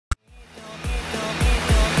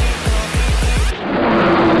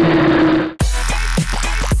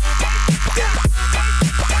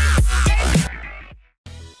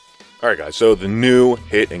Alright guys, so the new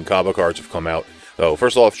hit and Cabba cards have come out. So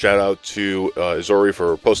first off, shout out to Izori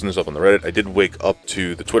for posting this up on the Reddit. I did wake up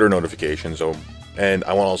to the Twitter notifications, and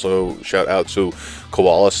I want to also shout out to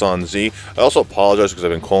Koala-san Z. I also apologize because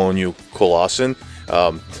I've been calling you Koala-san.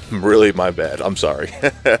 Really my bad, I'm sorry.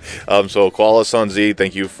 So Koala-san Z,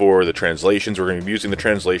 thank you for the translations. We're going to be using the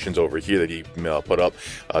translations over here that he put up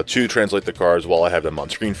to translate the cards while I have them on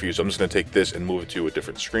screen for you. So I'm just going to take this and move it to a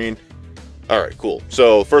different screen. Alright, cool.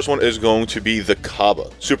 So, first one is going to be the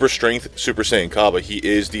Cabba. Super Strength Super Saiyan Cabba. He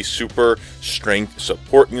is the Super Strength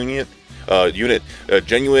Support Unit.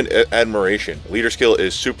 Genuine Admiration. Leader skill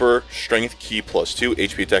is Super Strength Key +2,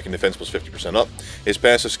 HP attack and defense plus 50% up. His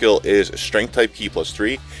passive skill is Strength type Key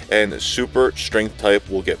 +3, and Super Strength type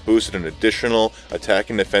will get boosted an additional attack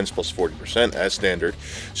and defense plus 40% as standard.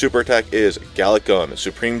 Super attack is Gallic Gun.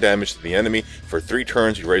 Supreme damage to the enemy. For 3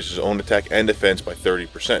 turns, he raises his own attack and defense by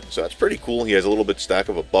 30%. So that's pretty cool. He has a little bit stack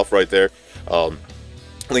of a buff right there.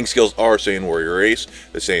 Link skills are Saiyan Warrior Ace,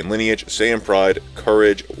 the Saiyan Lineage, Saiyan Pride,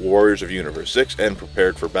 Courage, Warriors of Universe 6, and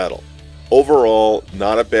Prepared for Battle. Overall,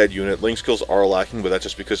 not a bad unit. Link skills are lacking, but that's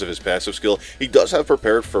just because of his passive skill. He does have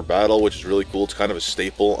Prepared for Battle, which is really cool. It's kind of a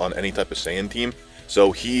staple on any type of Saiyan team.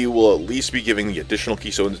 So he will at least be giving the additional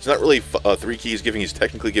key. So it's not really 3 keys giving, he's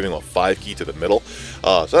technically giving a 5 key to the middle.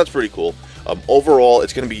 So that's pretty cool. Overall,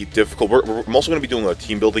 it's going to be difficult. I'm also going to be doing a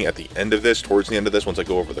team building at the end of this, towards the end of this, once I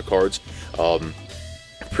go over the cards.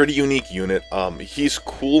 Pretty unique unit. He's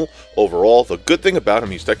cool overall. The good thing about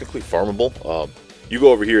him, he's technically farmable. You go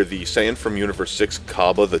over here, the Saiyan from Universe 6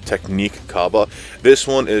 Cabba, the Technique Cabba. This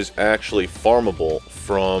one is actually farmable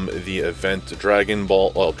from the event Dragon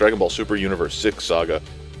Ball Super Universe 6 Saga.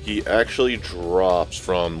 He actually drops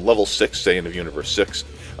from level 6 Saiyan of Universe 6.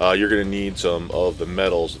 You're going to need some of the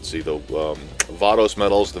medals. Let's see, the Vados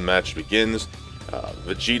medals, the match begins,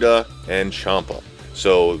 Vegeta, and Champa.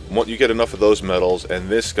 So you get enough of those medals, and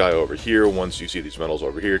this guy over here, once you see these medals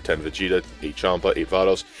over here, 10 Vegeta, 8 Champa, 8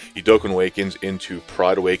 Vados, he Dokkan awakens into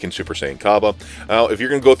Pride Awakened Super Saiyan Cabba. Now, if you're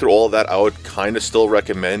going to go through all of that, I would kind of still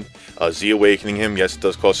recommend Z awakening him. Yes, it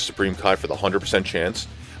does cost a Supreme Kai for the 100% chance.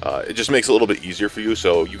 It just makes it a little bit easier for you.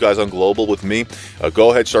 So you guys on Global with me,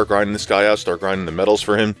 go ahead, start grinding this guy out, start grinding the medals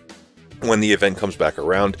for him when the event comes back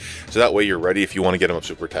around. So that way you're ready if you want to get him up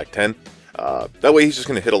Super Attack 10. That way he's just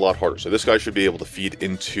going to hit a lot harder. So this guy should be able to feed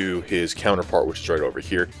into his counterpart, which is right over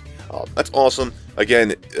here. That's awesome.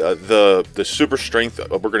 Again, the super strength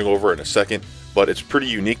we're going to go over in a second, but it's pretty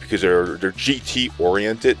unique because they're GT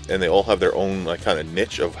oriented and they all have their own kind of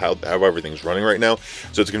niche of how everything's running right now.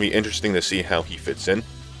 So it's going to be interesting to see how he fits in.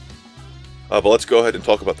 But let's go ahead and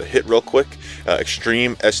talk about the hit real quick.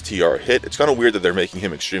 Extreme STR hit. It's kind of weird that they're making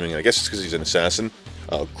him extreme, and I guess it's because he's an assassin.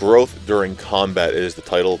 Growth during combat is the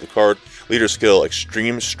title of the card. Leader skill,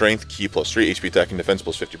 Extreme Strength Key +3, HP attack and defense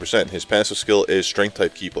plus 50%. His passive skill is Strength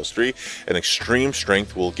type Key +3, and Extreme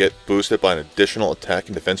Strength will get boosted by an additional attack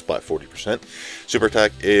and defense by 40%. Super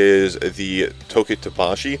attack is the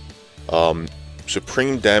Tokitabashi.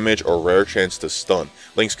 Supreme damage or rare chance to stun.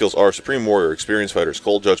 Link skills are Supreme Warrior, Experienced Fighter,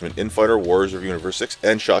 Cold Judgment, Infighter, Warriors of Universe 6,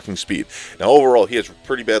 and Shocking Speed. Now overall, he has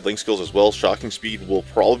pretty bad Link skills as well. Shocking Speed will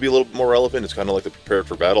probably be a little bit more relevant. It's kind of like the Prepared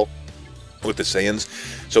for Battle with the Saiyans.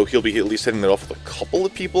 So he'll be at least hitting that off with a couple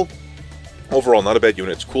of people. Overall, not a bad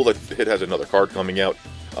unit. It's cool that the hit has another card coming out.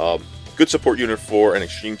 Good support unit for an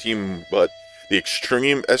Extreme team, but the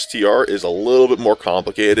Extreme STR is a little bit more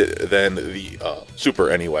complicated than the Super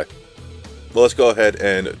anyway. Well, let's go ahead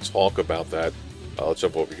and talk about that. Let's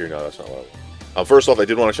jump over here. No, that's not what I want. First off, I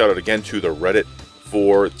did want to shout out again to the Reddit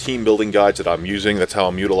for team building guides that I'm using. That's how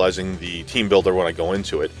I'm utilizing the team builder when I go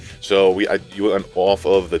into it. So you went off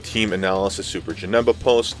of the team analysis Super Janemba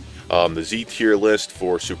post, the Z tier list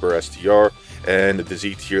for Super STR, and the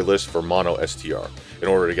Z tier list for Mono STR in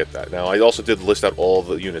order to get that. Now, I also did list out all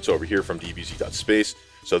the units over here from DBZ.space.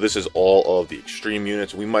 So this is all of the extreme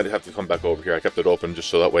units. We might have to come back over here. I kept it open just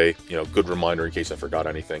so that way, good reminder in case I forgot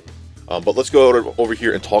anything. But let's go over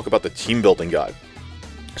here and talk about the team building guide.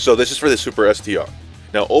 So this is for the Super STR.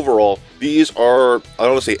 Now overall, these are, I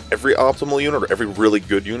don't want to say every optimal unit or every really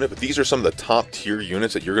good unit, but these are some of the top tier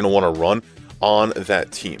units that you're going to want to run on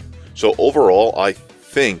that team. So overall, I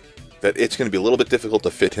think that it's going to be a little bit difficult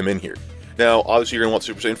to fit him in here. Now, obviously you're going to want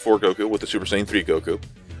Super Saiyan 4 Goku with the Super Saiyan 3 Goku.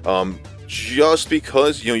 Just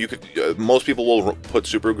because, you could, most people will put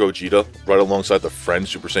Super Gogeta right alongside the friend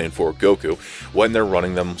Super Saiyan 4 Goku when they're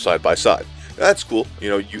running them side by side. That's cool.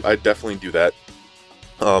 I definitely do that.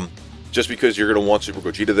 Just because you're going to want Super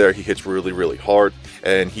Gogeta there, he hits really, really hard,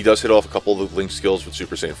 and he does hit off a couple of the Link skills with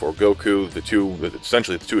Super Saiyan 4 Goku,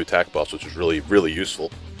 essentially the two attack buffs, which is really, really useful.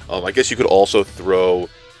 I guess you could also throw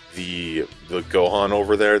the Gohan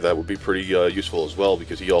over there, that would be pretty useful as well,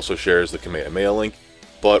 because he also shares the Kamehameha link.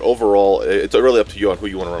 But overall, it's really up to you on who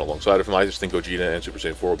you want to run alongside of him. I just think Gogeta and Super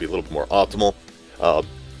Saiyan 4 would be a little bit more optimal.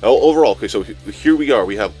 Overall, okay, so here we are.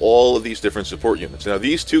 We have all of these different support units. Now,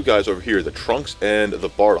 these two guys over here, the Trunks and the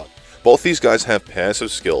Bardock, both these guys have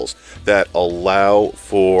passive skills that allow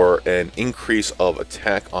for an increase of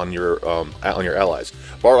attack on your allies.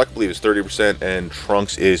 Bardock, I believe, is 30%, and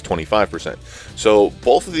Trunks is 25%. So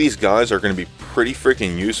both of these guys are going to be pretty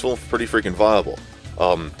freaking useful, pretty freaking viable.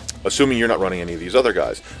 Assuming you're not running any of these other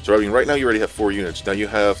guys. So I mean, right now you already have 4 units. Now you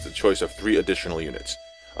have the choice of 3 additional units.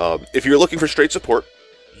 If you're looking for straight support,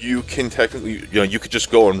 you can technically, you could just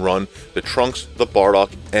go and run the Trunks, the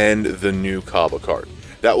Bardock, and the new Cabba card.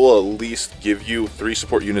 That will at least give you 3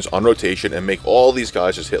 support units on rotation and make all these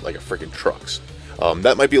guys just hit like a freaking trucks.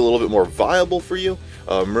 That might be a little bit more viable for you.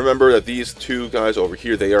 Remember that these 2 guys over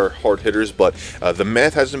here, they are hard hitters, but the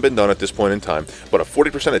math hasn't been done at this point in time. But a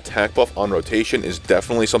 40% attack buff on rotation is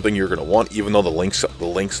definitely something you're going to want, even though the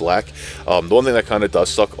links lack. The one thing that kind of does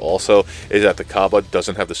suck also is that the Cabba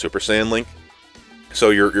doesn't have the Super Saiyan link. So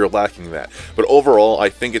you're lacking that. But overall, I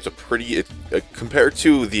think it's a pretty, compared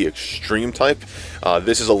to the extreme type,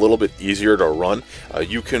 this is a little bit easier to run.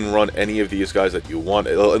 You can run any of these guys that you want.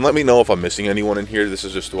 And let me know if I'm missing anyone in here. This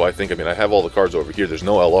is just who I think. I mean, I have all the cards over here. There's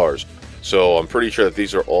no LRs. So I'm pretty sure that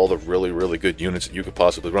these are all the really, really good units that you could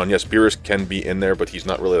possibly run. Yes, Beerus can be in there, but he's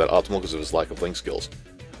not really that optimal because of his lack of link skills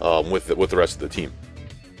with the rest of the team.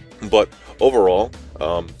 But overall,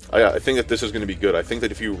 I think that this is going to be good. I think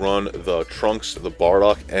that if you run the Trunks, the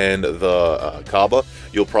Bardock, and the Cabba,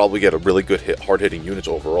 you'll probably get a really good hard-hitting units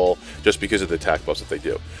overall, just because of the attack buffs that they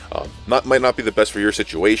do. Might not be the best for your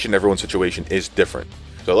situation. Everyone's situation is different.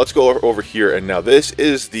 So let's go over here, and now this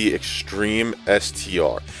is the Extreme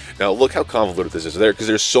STR. Now look how convoluted this is there, because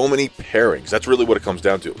there's so many pairings. That's really what it comes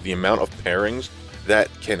down to, the amount of pairings that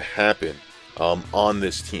can happen on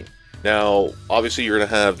this team. Now, obviously, you're going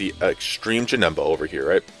to have the Extreme Janemba over here,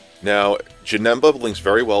 right? Now, Janemba links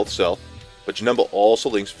very well with Cell, but Janemba also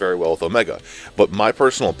links very well with Omega. But my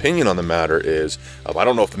personal opinion on the matter is, I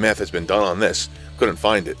don't know if the math has been done on this, couldn't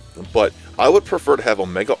find it, but I would prefer to have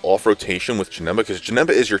Omega off rotation with Janemba, because Janemba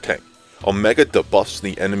is your tank. Omega debuffs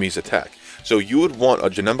the enemy's attack. So you would want a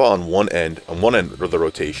Janemba on one end of the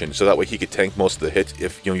rotation, so that way he could tank most of the hits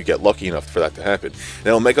if you get lucky enough for that to happen.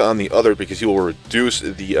 Now Omega on the other, because he will reduce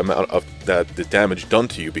the amount of the damage done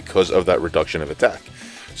to you because of that reduction of attack.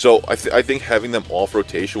 So I think having them off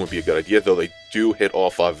rotation would be a good idea, though they do hit all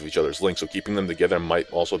 5 of each other's links, so keeping them together might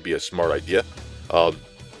also be a smart idea.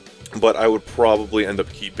 But I would probably end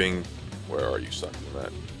up keeping, where are you, son,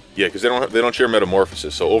 Matt? Yeah, because they don't share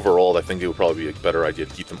metamorphosis, so overall I think it would probably be a better idea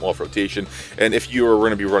to keep them off rotation. And if you are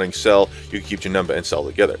going to be running Cell, you can keep Janemba and Cell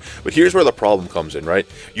together. But here's where the problem comes in, right?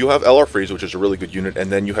 You have LR Frieza, which is a really good unit,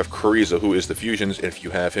 and then you have Cooriza, who is the fusions. If you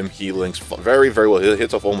have him, he links very, very well. He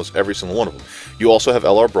hits off almost every single one of them. You also have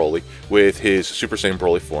LR Broly with his Super Saiyan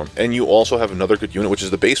Broly form, and you also have another good unit, which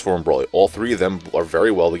is the base form Broly. All 3 of them are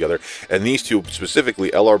very well together, and these 2,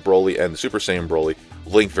 specifically LR Broly and the Super Saiyan Broly,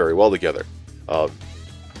 link very well together.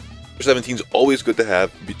 17 is always good to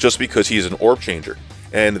have, just because he is an orb changer,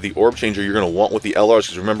 and the orb changer you're going to want with the LRs,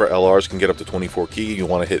 because remember, LRs can get up to 24 ki. You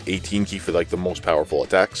want to hit 18 ki for like the most powerful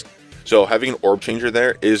attacks. So having an orb changer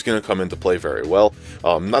there is going to come into play very well.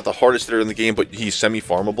 Not the hardest hitter in the game, but he's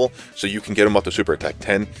semi-farmable, so you can get him up to Super Attack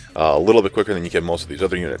 10 a little bit quicker than you can most of these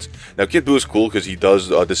other units. Now Kid Buu is cool because he does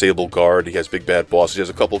disable guard, he has big bad bosses, he has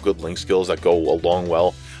a couple good link skills that go along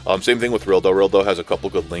well. Same thing with Rildo. Rildo has a couple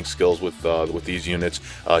good link skills with these units.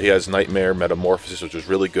 He has Nightmare, Metamorphosis, which is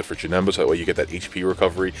really good for Janemba, so that way you get that HP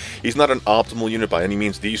recovery. He's not an optimal unit by any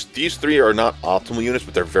means. These 3 are not optimal units,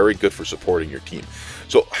 but they're very good for supporting your team.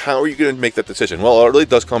 So how are you going to make that decision? Well, it really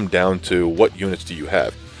does come down to what units do you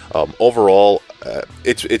have. Overall,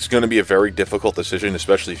 it's going to be a very difficult decision,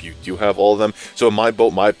 especially if you do have all of them. So in my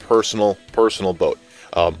boat, my personal boat,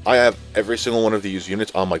 I have every single one of these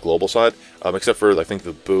units on my global side, except for, I think,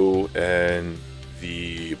 the Buu and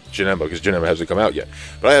the Janemba, because Janemba hasn't come out yet.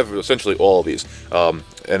 But I have essentially all of these, and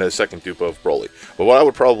a second dupe of Broly. But what I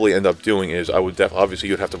would probably end up doing is, obviously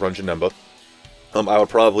you'd have to run Janemba. I would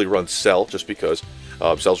probably run Cell, just because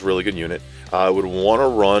Cell's a really good unit. I would want to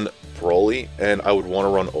run Broly, and I would want to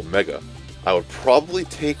run Omega. I would probably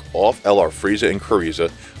take off LR Frieza and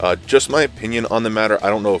Cooriza. Just my opinion on the matter, I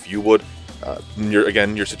don't know if you would.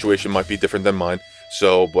 Again, your situation might be different than mine,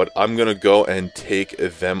 but I'm gonna go and take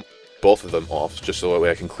both of them off, just so that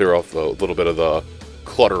way I can clear off a little bit of the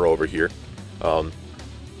clutter over here.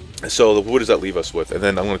 So what does that leave us with? And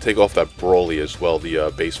then I'm gonna take off that Broly as well,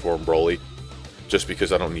 the base form Broly, just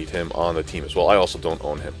because I don't need him on the team as well. I also don't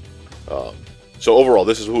own him. So overall,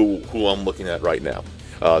 this is who I'm looking at right now.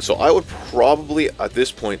 So I would probably, at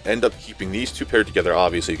this point, end up keeping these two paired together,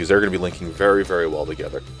 obviously, because they're going to be linking very, very well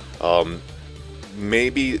together.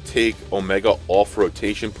 Maybe take Omega off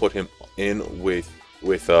rotation, put him in with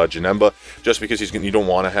Janemba, just because you don't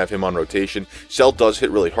want to have him on rotation. Cell does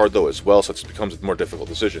hit really hard, though, as well, so it becomes a more difficult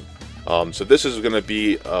decision. So this is going to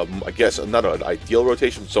be, I guess, not an ideal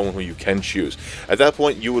rotation, but someone who you can choose. At that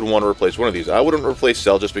point, you would want to replace one of these. I wouldn't replace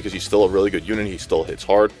Cell just because he's still a really good unit. He still hits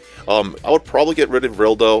hard. I would probably get rid of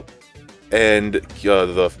Rildo and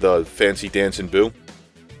the Fancy Dance and Boo,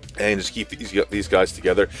 and just keep these guys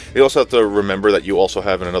together. You also have to remember that you also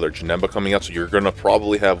have another Janemba coming out, so you're going to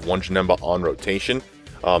probably have one Janemba on rotation.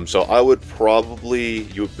 So I would probably,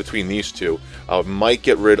 between these two, I might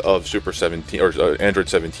get rid of Super 17 or Android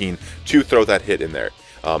 17 to throw that hit in there.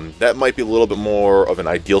 That might be a little bit more of an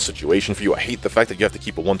ideal situation for you. I hate the fact that you have to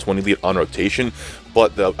keep a 120 lead on rotation,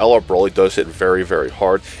 but the LR Broly does hit very, very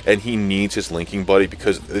hard, and he needs his linking buddy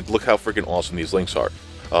because look how freaking awesome these links are.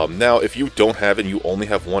 Now, if you don't have it and you only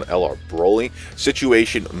have one LR Broly,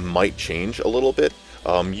 situation might change a little bit.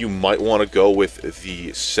 You might want to go with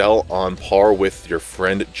the Cell on par with your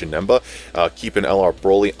friend Janemba. Keep an LR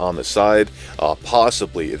Broly on the side,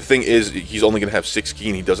 possibly. The thing is, he's only going to have 6 ki,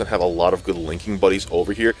 and he doesn't have a lot of good linking buddies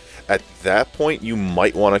over here. At that point, you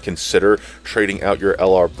might want to consider trading out your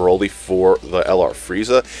LR Broly for the LR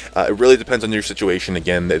Frieza. It really depends on your situation.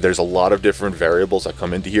 Again, there's a lot of different variables that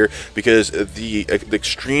come into here, because the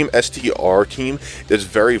Extreme STR team is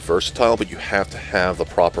very versatile, but you have to have the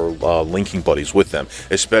proper linking buddies with them,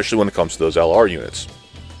 especially when it comes to those LR units.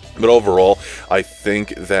 But overall, I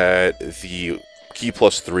think that the Ki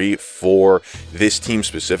 +3 for this team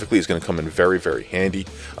specifically is going to come in very, very handy,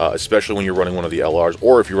 especially when you're running one of the LRs,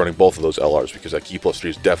 or if you're running both of those LRs, because that Ki +3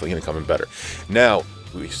 is definitely going to come in better. Now,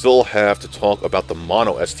 we still have to talk about the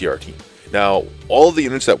Mono STR team. Now, all of the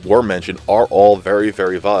units that were mentioned are all very,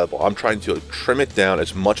 very valuable. I'm trying to trim it down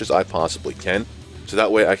as much as I possibly can, so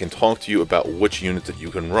that way I can talk to you about which units that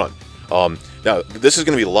you can run. Now, this is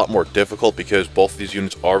going to be a lot more difficult because both of these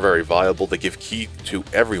units are very viable. They give Ki to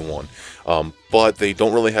everyone, but they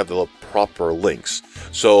don't really have the proper links.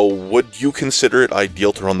 So would you consider it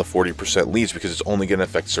ideal to run the 40% leads, because it's only going to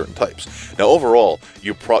affect certain types? Now, overall,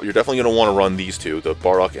 you're definitely going to want to run these two, the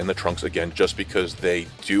Bardock and the Trunks, again, just because they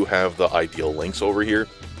do have the ideal links over here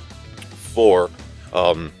for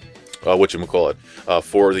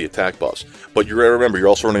for the attack buffs. But you're going to remember, you're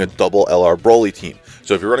also running a double LR Broly team.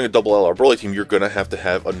 So if you're running a double LR Broly team, you're going to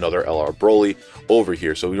have another LR Broly over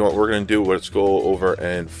here. So you know what we're going to do? Let's go over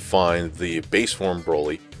and find the base form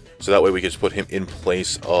Broly, so that way we can just put him in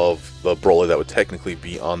place of the Broly that would technically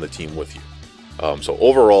be on the team with you. So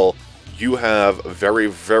overall, you have very,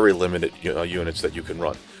 very limited units that you can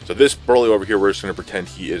run. So this Broly over here, we're just going to pretend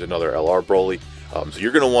he is another LR Broly. So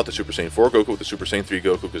you're going to want the Super Saiyan 4 Goku with the Super Saiyan 3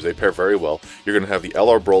 Goku, because they pair very well. You're going to have the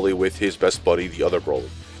LR Broly with his best buddy, the other Broly.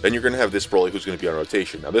 Then you're going to have this Broly who's going to be on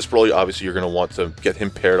rotation. Now, this Broly, obviously, you're going to want to get him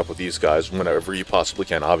paired up with these guys whenever you possibly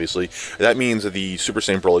can, obviously. That means that the Super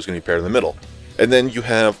Saiyan Broly is going to be paired in the middle. And then you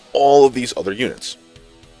have all of these other units.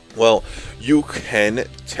 Well, you can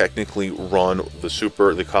technically run the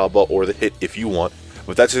Super, the Cabba, or the Hit if you want,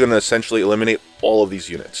 but that's going to essentially eliminate all of these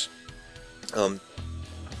units.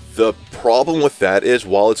 The problem with that is,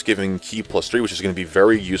 while it's giving Ki +3, which is going to be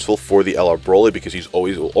very useful for the LR Broly, because he's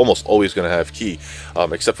almost always going to have Ki,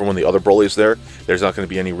 except for when the other Broly is there, there's not going to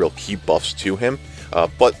be any real Ki buffs to him.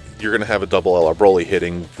 But you're going to have a double LR Broly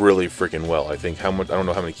hitting really freaking well. I think I don't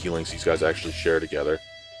know how many Ki links these guys actually share together.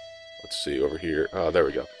 Let's see over here. There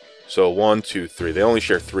we go. So 1, 2, 3. They only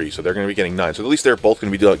share 3, so they're going to be getting 9. So at least they're both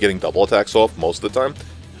going to be getting double attacks off most of the time.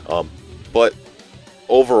 But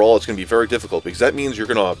overall, it's going to be very difficult, because that means you're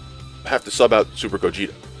going to have to sub out Super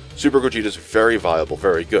Gogeta. Super Gogeta is very viable,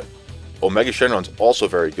 very good. Omega Shenron's also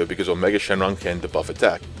very good, because Omega Shenron can debuff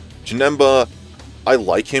attack. Janemba, I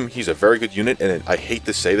like him. He's a very good unit, and I hate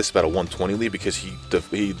to say this about a 120 lead, because he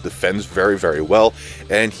defends very, very well,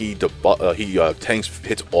 and he tanks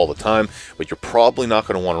hits all the time, but you're probably not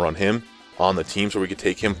going to want to run him on the team, so we could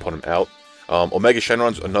take him, put him out. Omega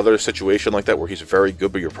Shenron's another situation like that, where he's very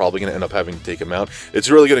good, but you're probably going to end up having to take him out. It's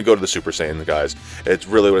really going to go to the Super Saiyan, guys. It's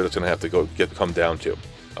really what it's going to have to come down to.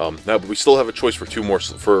 Now, but we still have a choice for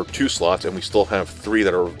two slots, and we still have 3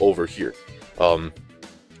 that are over here.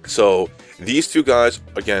 So these 2 guys,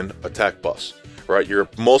 again, attack buffs, right? You're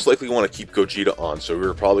most likely want to keep Gogeta on, so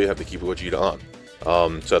we'll probably have to keep Gogeta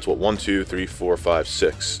on. So that's what, 1, 2, 3, 4, 5,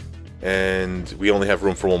 6, and we only have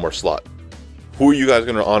room for 1 more slot. Who are you guys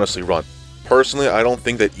going to honestly run? Personally, I don't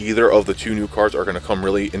think that either of the 2 new cards are going to come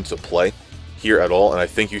really into play here at all, and I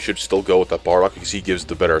think you should still go with that Bardock because he gives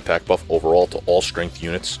the better attack buff overall to all strength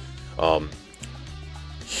units.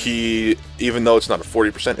 Even though it's not a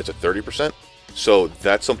 40%, it's a 30%, so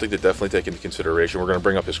that's something to definitely take into consideration. We're going to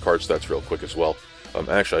bring up his card stats real quick as well.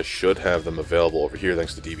 Actually, I should have them available over here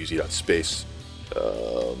thanks to DBZ.space.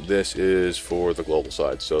 This is for the global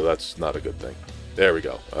side, so that's not a good thing. There we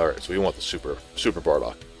go. Alright, so we want the Super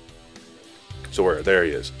Bardock. So there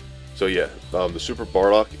he is. So yeah, the Super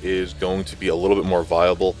Bardock is going to be a little bit more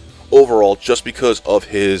viable overall just because of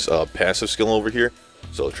his passive skill over here.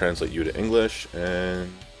 So I'll translate you to English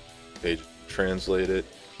and page translate it.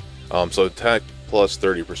 So attack plus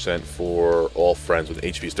 30% for all friends with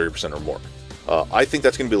HP is 30% or more. I think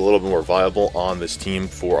that's going to be a little bit more viable on this team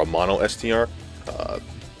for a Mono STR.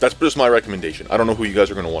 That's just my recommendation. I don't know who you guys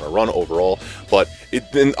are going to want to run overall, but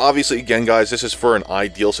then obviously, again, guys, this is for an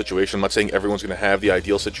ideal situation. I'm not saying everyone's going to have the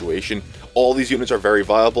ideal situation. All these units are very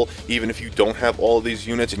viable. Even if you don't have all of these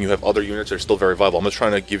units and you have other units that are still very viable, I'm just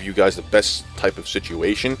trying to give you guys the best type of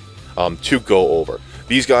situation to go over.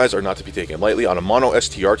 These guys are not to be taken lightly. On a Mono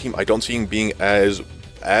STR team, I don't see them being as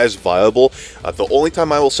viable. The only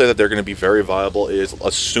time I will say that they're going to be very viable is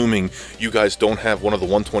assuming you guys don't have one of the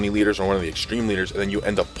 120 leaders or one of the extreme leaders, and then you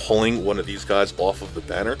end up pulling one of these guys off of the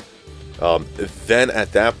banner. Then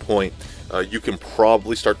at that point, you can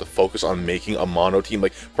probably start to focus on making a mono team.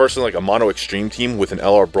 Like personally, like a mono extreme team with an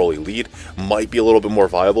LR Broly lead might be a little bit more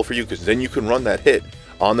viable for you, because then you can run that hit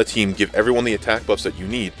on the team, give everyone the attack buffs that you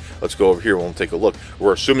need. Let's go over here and we'll take a look.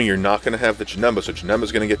 We're assuming you're not going to have the Janemba, so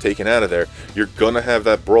Janemba's going to get taken out of there. You're going to have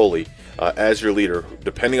that Broly as your leader,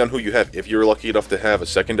 depending on who you have. If you're lucky enough to have a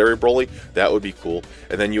secondary Broly, that would be cool.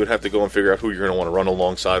 And then you would have to go and figure out who you're going to want to run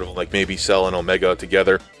alongside, like maybe Cell and Omega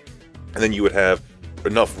together. And then you would have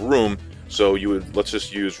enough room, so you would, let's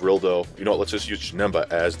just use Rildo, you know what, let's just use Janemba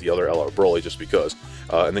as the other LR Broly just because.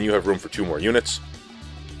 And then you have room for 2 more units.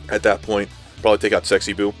 At that point, probably take out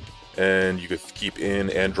Sexy Boo, and you could keep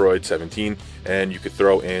in Android 17, and you could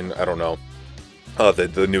throw in, I don't know,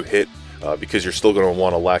 the new hit, because you're still going to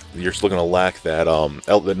want to lack, that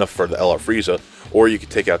enough for the LR Frieza, or you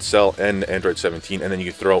could take out Cell and Android 17, and then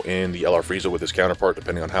you could throw in the LR Frieza with his counterpart,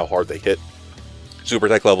 depending on how hard they hit. Super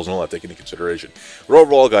attack levels and all that taken into consideration. But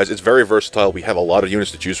overall, guys, it's very versatile. We have a lot of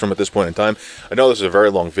units to choose from at this point in time. I know this is a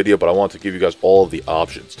very long video, but I want to give you guys all of the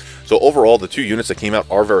options. So overall, the 2 units that came out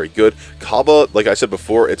are very good. Cabba, like I said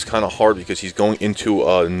before, it's kind of hard because he's going into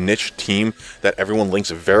a niche team that everyone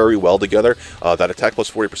links very well together. That attack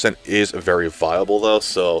plus 40% is very viable, though,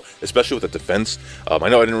 so especially with the defense. I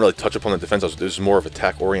know I didn't really touch upon the defense. This is more of an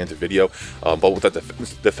attack-oriented video, but with that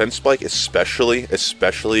defense spike,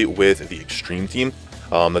 especially with the extreme team,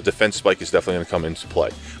 the defense spike is definitely going to come into play.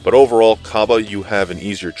 But overall, Cabba, you have an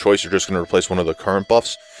easier choice. You're just going to replace one of the current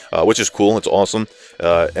buffs, which is cool. It's awesome.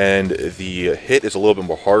 And the hit is a little bit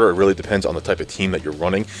more harder. It really depends on the type of team that you're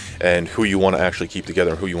running and who you want to actually keep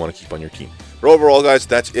together and who you want to keep on your team. But overall, guys,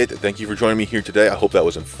 that's it. Thank you for joining me here today. I hope that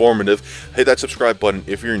was informative. Hit that subscribe button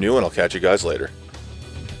if you're new, and I'll catch you guys later.